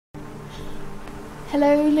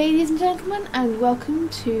Hello ladies and gentlemen, and welcome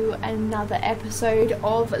to another episode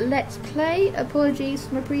of Let's Play. Apologies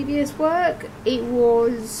for my previous work. It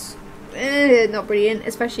was not brilliant,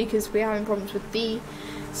 especially because we're having problems with the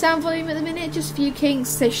sound volume at the minute. Just a few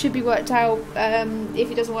kinks. They should be worked out. If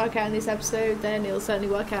it doesn't work out in this episode, then it'll certainly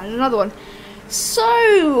work out in another one.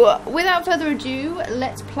 So, without further ado,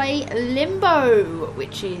 let's play Limbo,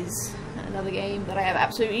 which is another game that I have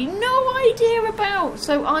absolutely no idea about,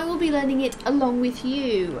 so I will be learning it along with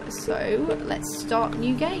you. So let's start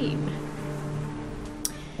new game.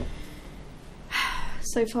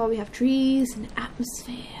 So far we have trees and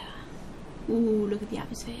atmosphere. Ooh, look at the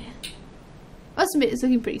atmosphere. I must admit it's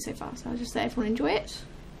looking pretty so far, so I'll just let everyone enjoy it.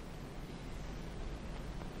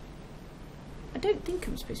 I don't think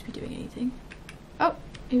I'm supposed to be doing anything. Oh,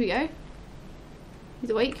 here we go.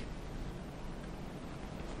 He's awake.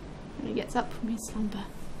 And he gets up from his slumber.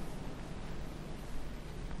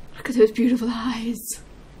 Look at those beautiful eyes.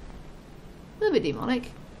 A little bit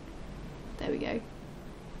demonic. There we go.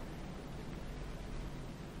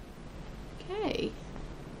 Okay.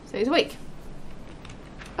 So he's awake.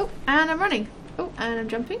 Oh, and I'm running. Oh, and I'm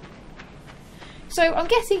jumping. So I'm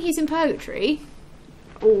guessing he's in purgatory.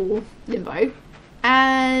 Or limbo.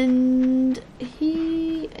 And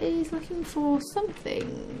he is looking for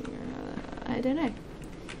something. I don't know.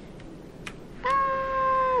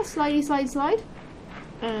 Slidey, slide,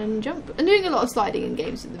 and jump. I'm doing a lot of sliding in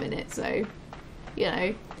games at the minute, so you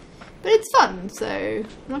know, but it's fun, so I'm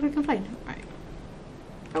not going to complain. Right.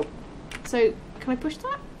 Oh, so can I push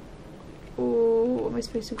that, or am I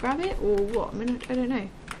supposed to grab it, or what? I mean, I don't know.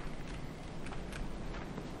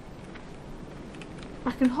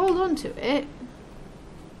 I can hold on to it,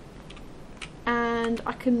 and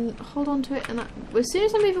I can hold on to it, and as soon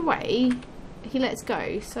as I move away, he lets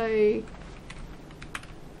go. So.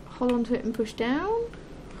 Hold on to it and push down.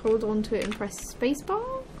 Hold on to it and press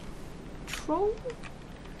spacebar. Control.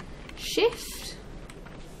 Shift.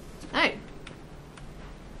 Oh.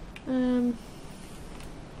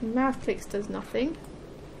 Mouse clicks does nothing.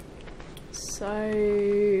 So.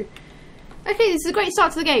 Okay, this is a great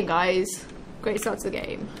start to the game, guys. Great start to the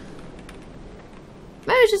game.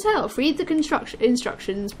 Manage to tell. Read the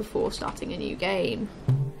instructions before starting a new game.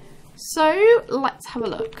 So, let's have a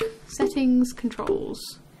look. Settings,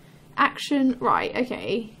 controls. Action, right,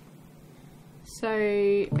 okay. So,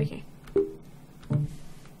 okay.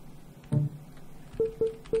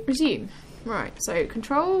 Resume. Right, so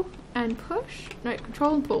control and push. No,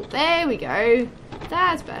 control and pull. There we go.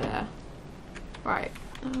 That's better. Right,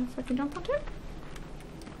 if I can jump onto it.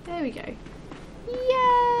 There we go.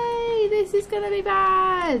 Yay! This is gonna be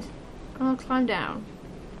bad. I'll climb down.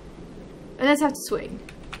 And let's have to swing.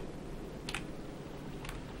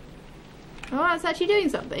 Oh, that's actually doing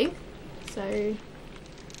something. So,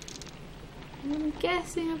 I'm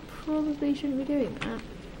guessing I probably shouldn't be doing that.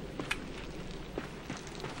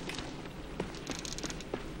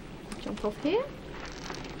 Jump off here.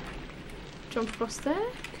 Jump across there.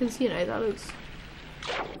 Because, you know, that looks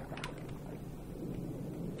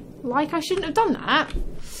like I shouldn't have done that.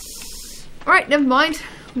 Alright, never mind.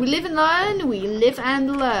 We live and learn. We live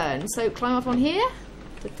and learn. So, climb up on here.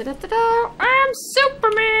 Da, da, da, da, da. I'm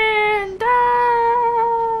Superman! Da!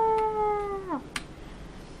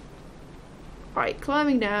 Right,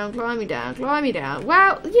 climbing down, climbing down, climbing down.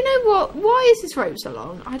 Wow, you know what? Why is this rope so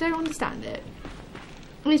long? I don't understand it.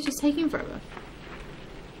 It's just taking forever.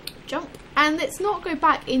 Jump. And let's not go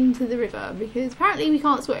back into the river because apparently we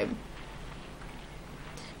can't swim.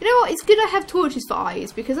 You know what? It's good I have torches for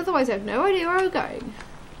eyes because otherwise I have no idea where I'm going.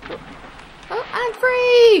 Oh, I'm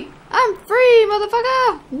free! I'm free,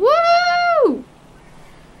 motherfucker! Woo! Oh,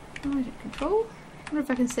 I don't control. I wonder if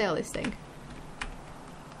I can sail this thing.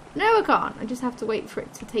 No, I can't. I just have to wait for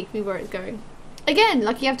it to take me where it's going. Again,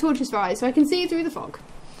 lucky I have torches for eyes, so I can see through the fog.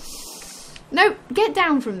 No, get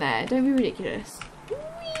down from there. Don't be ridiculous.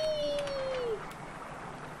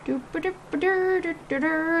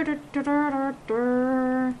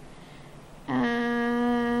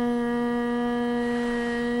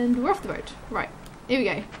 And we're off the boat. Right. Here we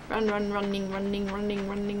go. Run, run, running, running, running,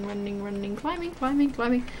 running, running, running, climbing, climbing,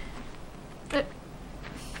 climbing.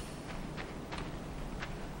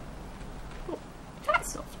 Oh,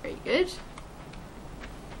 that's not very good.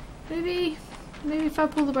 Maybe if I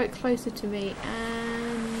pull the boat closer to me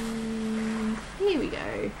and here we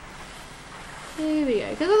go. Here we go.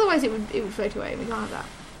 Because otherwise it would float away and we can't have that.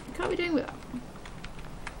 We can't be doing with that.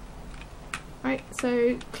 Right,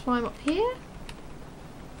 so climb up here.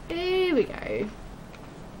 Here we go.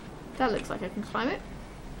 That looks like I can climb it.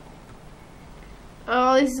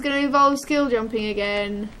 Oh, this is going to involve skill jumping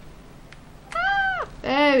again. Ah!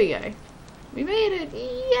 There we go. We made it!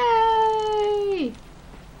 Yay!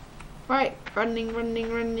 Right, running.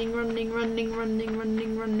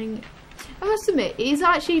 I must admit, it is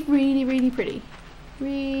actually really pretty.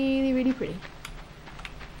 Really pretty.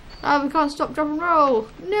 Oh, we can't stop, drop and roll.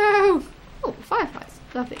 No! Oh, fireflies.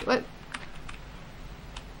 Lovely. Whoa.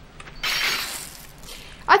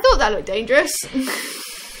 I thought that looked dangerous.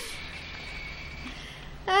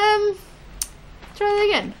 Try that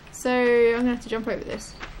again. So I'm gonna have to jump over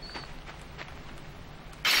this.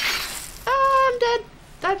 Oh, I'm dead.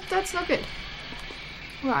 That's not good.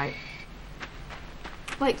 Right.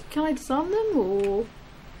 Like, can I disarm them or?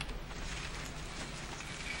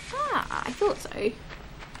 Ah, I thought so.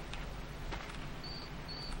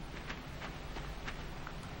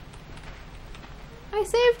 I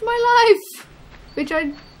saved my life, which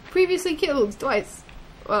I previously killed twice.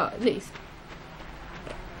 Well, at least.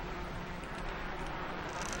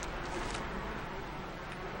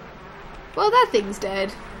 Well, that thing's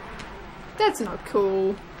dead. That's not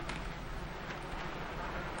cool.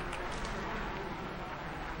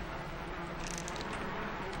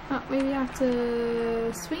 Oh, maybe I have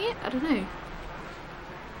to swing it? I don't know.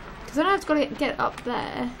 Because I know I've got to get up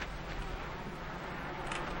there.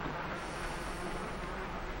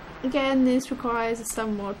 Again, this requires a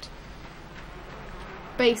somewhat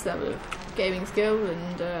base level of gaming skill,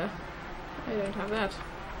 and I don't have that.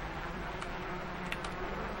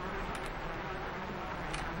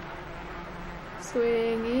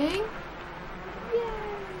 Swinging.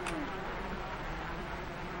 Yay!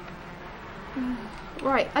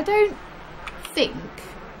 Right, I don't think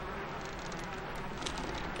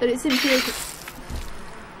that it's simply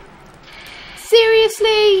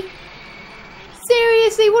Seriously?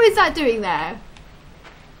 Seriously, what is that doing there?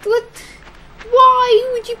 What? Why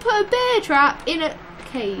would you put a bear trap in a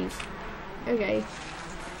cave? Okay.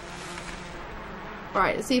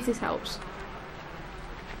 Right, let's see if this helps.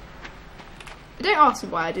 Don't ask me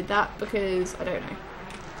why I did that, because I don't know.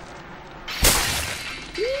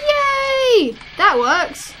 Yay! That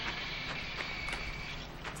works!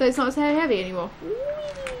 So it's not so heavy anymore.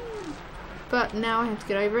 But now I have to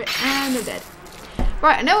get over it, and I'm dead.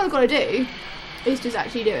 Right, I know what I've got to do. It's just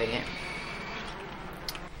actually doing it.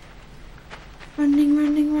 Running,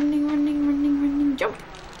 jump.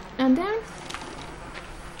 And down.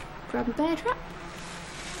 Grab a bear trap.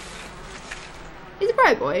 He's a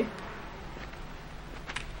pro boy.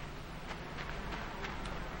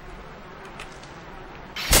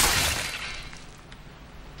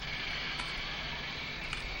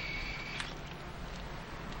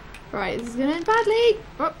 Right, this is gonna end badly.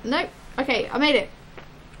 Oh, no. Okay, I made it.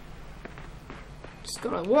 Just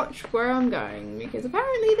gotta watch where I'm going, because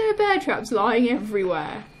apparently there are bear traps lying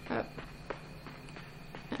everywhere. Up.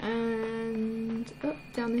 And up,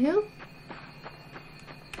 down the hill.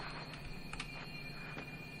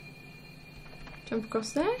 Jump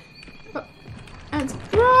across there. Up. And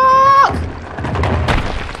rock!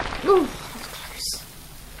 Oh, that was close.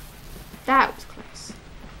 That was close.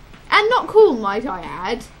 And not cool, might I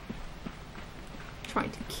add.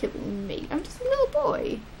 Trying to kill me. I'm just a little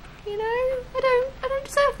boy. You know, I don't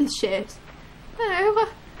deserve this shit. I know,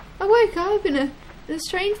 I woke up in a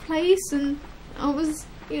strange place, and I was,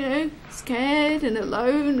 you know, scared and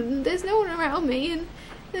alone, and there's no one around me, and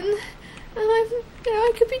I'm, you know,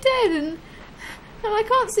 I could be dead, and I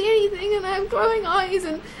can't see anything, and I have glowing eyes,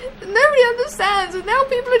 and nobody understands, and now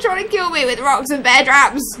people are trying to kill me with rocks and bear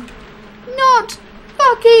traps. Not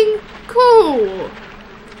fucking cool.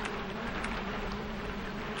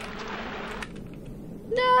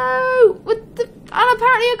 No! What the? And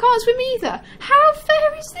apparently I can't swim either. How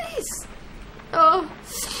fair is this? Oh.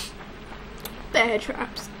 Bear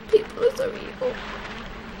traps. People are so evil.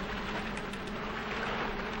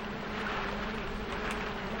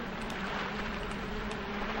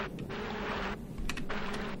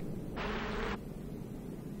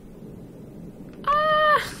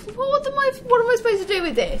 Ah! What am I supposed to do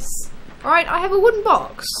with this? Alright, I have a wooden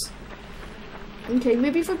box. Okay,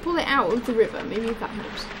 maybe if I pull it out of the river, maybe if that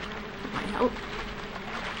helps. That might help.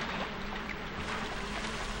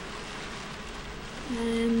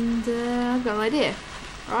 And I've got an idea.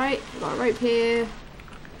 Right, I've got a rope here.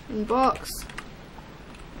 And a box.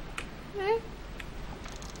 No?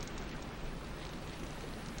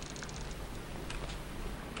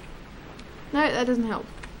 No, that doesn't help.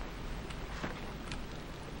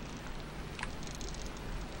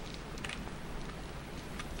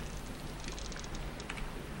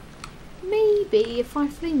 Maybe if I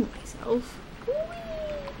fling myself.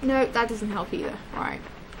 No, that doesn't help either. Right.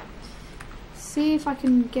 See if I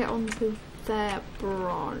can get onto their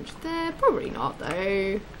branch. There, probably not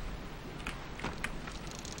though.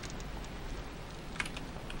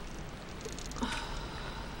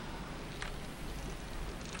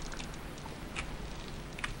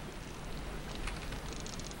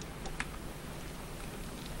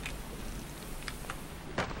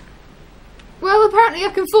 apparently I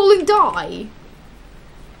can fall and die.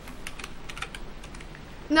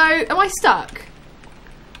 No, am I stuck?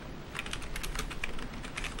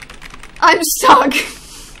 I'm stuck.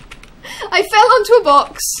 I fell onto a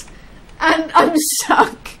box and I'm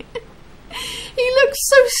stuck. He looks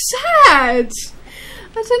so sad.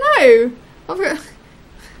 I don't know.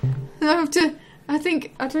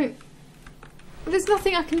 There's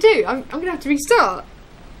nothing I can do. I'm gonna have to restart.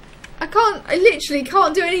 I literally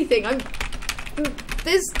can't do anything.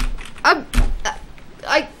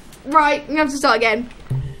 Right, I'm gonna have to start again.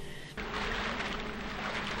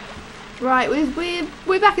 Right,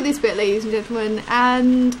 we're back at this bit, ladies and gentlemen,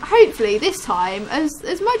 and hopefully this time,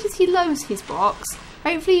 as much as he loves his box,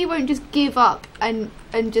 hopefully he won't just give up and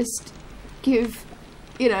just give,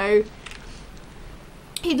 you know,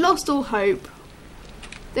 he'd lost all hope.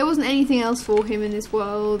 There wasn't anything else for him in this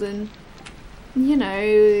world, and you know,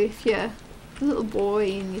 if you're a little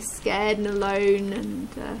boy and you're scared and alone, and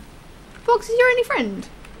box is your only friend.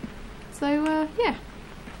 So yeah.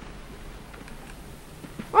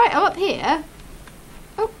 Right, I'm up here.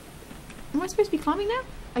 Oh, am I supposed to be climbing now?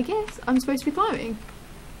 I guess I'm supposed to be climbing.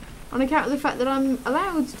 On account of the fact that I'm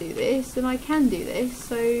allowed to do this, and I can do this,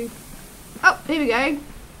 so... Oh, here we go.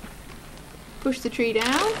 Push the tree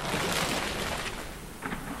down.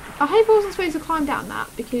 I hope I wasn't supposed to climb down that,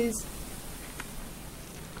 because...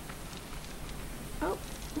 Oh,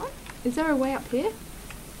 what? Is there a way up here?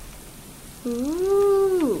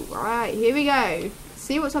 Ooh, right, here we go. Let's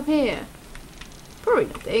see what's up here. Probably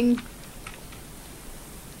nothing.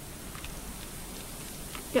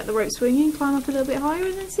 Get the rope swinging, climb up a little bit higher,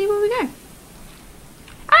 and then see where we go.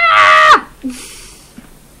 Ah!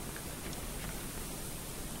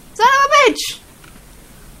 Son of a bitch!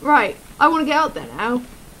 Right, I want to get out there now.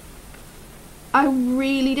 I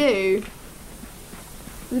really do.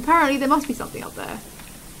 Because apparently there must be something up there.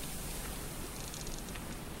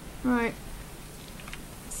 Right.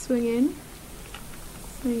 Swing in.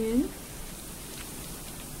 Swing in.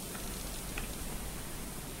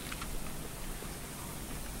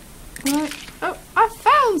 Right. Oh, I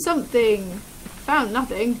found something! Found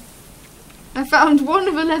nothing. I found one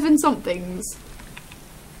of 11 somethings.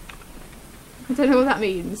 I don't know what that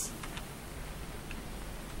means.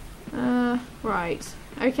 Right.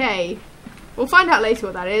 Okay. We'll find out later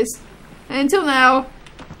what that is. And until now,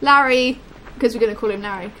 Larry, because we're going to call him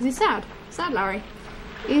Larry, because he's sad. Sad Larry.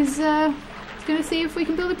 Is going to see if we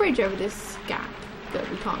can build a bridge over this gap that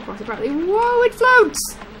we can't cross apparently. Whoa, it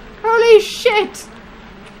floats! Holy shit!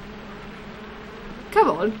 Come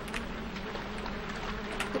on.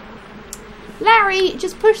 Larry,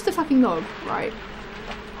 just push the fucking log. Right.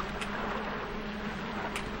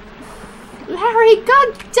 Larry,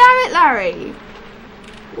 god damn it, Larry!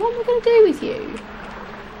 What am I going to do with you?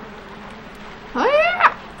 Oh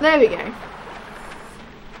yeah! There we go.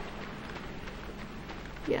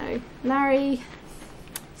 You know, Larry,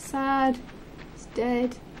 sad, he's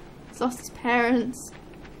dead, he's lost his parents,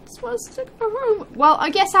 just wants to go home. Well, I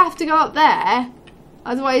guess I have to go up there.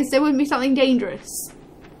 Otherwise, there wouldn't be something dangerous.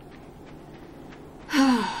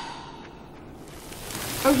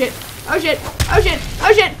 Oh shit! Oh shit! Oh shit!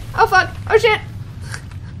 Oh shit! Oh fuck! Oh shit!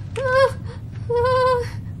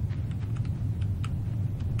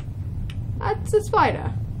 That's a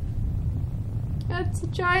spider. That's a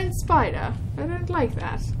giant spider. I don't like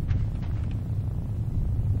that.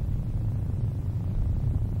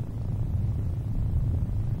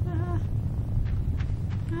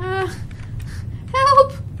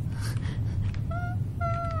 Help!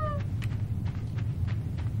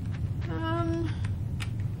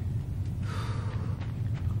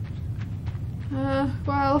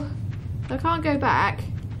 Well, I can't go back.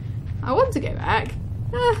 I want to go back.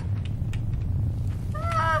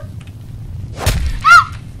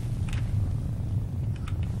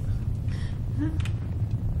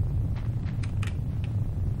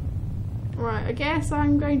 Right, I guess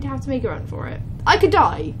I'm going to have to make a run for it. I could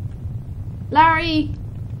die. Larry,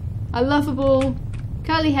 a lovable,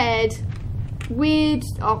 curly haired,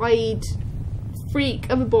 weird-eyed freak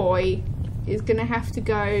of a boy is gonna have to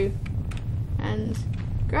go and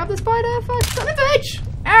grab the spider. Fuck, son of a bitch!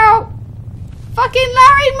 Ow! Fucking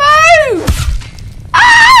Larry, move!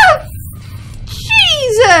 Ah!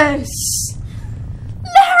 Jesus!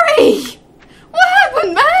 Larry! What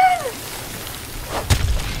happened, man?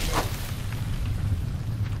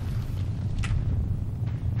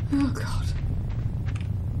 Oh god.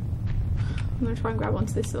 I'm gonna try and grab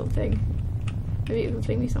onto this little thing. Maybe it will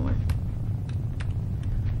fling me somewhere.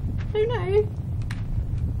 Oh no.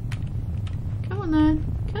 Come on then.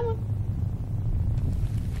 Come on.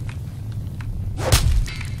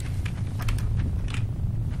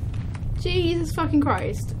 Jesus fucking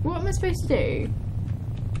Christ. What am I supposed to do?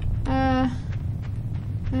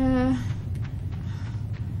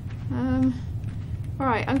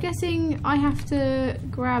 Alright, I'm guessing I have to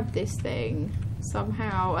grab this thing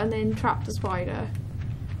somehow and then trap the spider.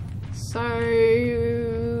 So...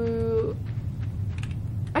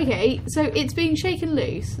 Okay, so it's being shaken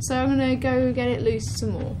loose, so I'm gonna go get it loose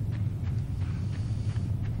some more.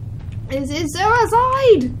 This is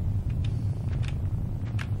suicide!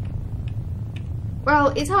 Well,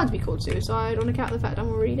 it's hard to be called suicide on account of the fact I'm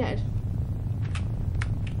already dead.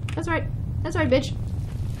 That's right. That's right, bitch.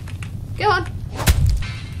 Go on.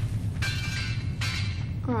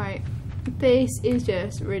 Right. This is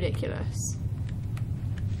just ridiculous.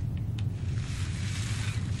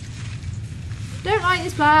 Don't like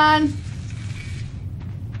this plan.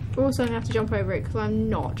 Also, I'm gonna have to jump over it because I'm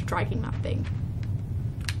not dragging that thing.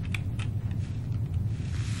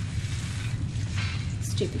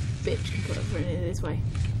 Stupid bitch can put up running it this way.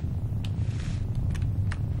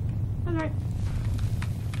 Alright.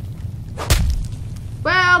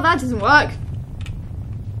 Well, that doesn't work.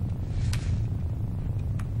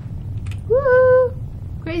 Woo!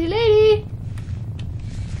 Crazy lady!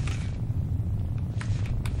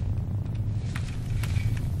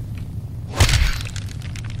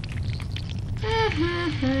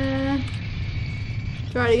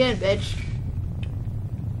 Try it again, bitch.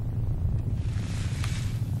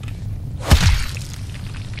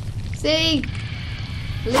 See?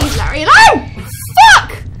 Leave Larry alone!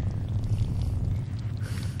 Fuck!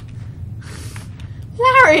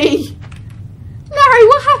 Larry! Larry,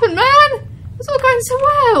 what happened, man? It's all going so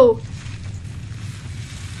well.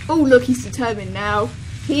 Oh, look, he's determined now.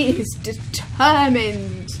 He is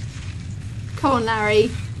determined. Come on, Larry.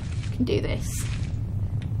 You can do this.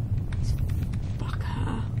 Fuck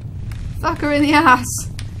her. Fuck her in the ass.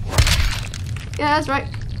 Yeah, that's right.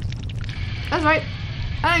 That's right.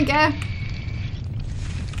 I don't care.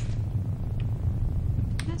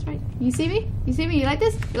 That's right. You see me? You see me? You like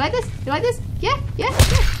this? You like this? You like this? Yeah? Yeah?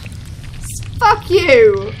 Yeah? Fuck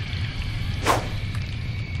you!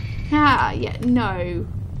 Ah, yeah, no.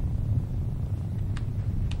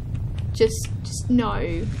 Just no.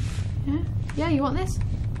 Yeah? Yeah, you want this?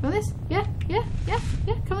 You want this? Yeah? Yeah? Yeah?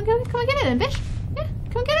 Yeah? Come on, get it then, bitch! Yeah?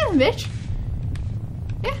 Come on, get it then, bitch!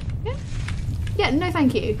 Yeah? Yeah? Yeah, no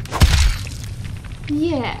thank you.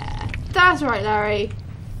 Yeah, that's right, Larry.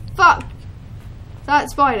 Fuck that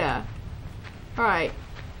spider. Alright.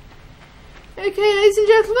 Okay, ladies and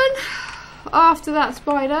gentlemen. After that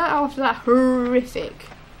spider, after that horrific,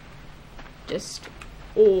 just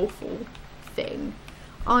awful thing,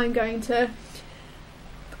 I'm going to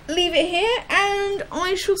leave it here and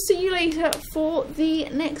I shall see you later for the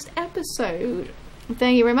next episode.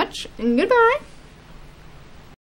 Thank you very much and goodbye.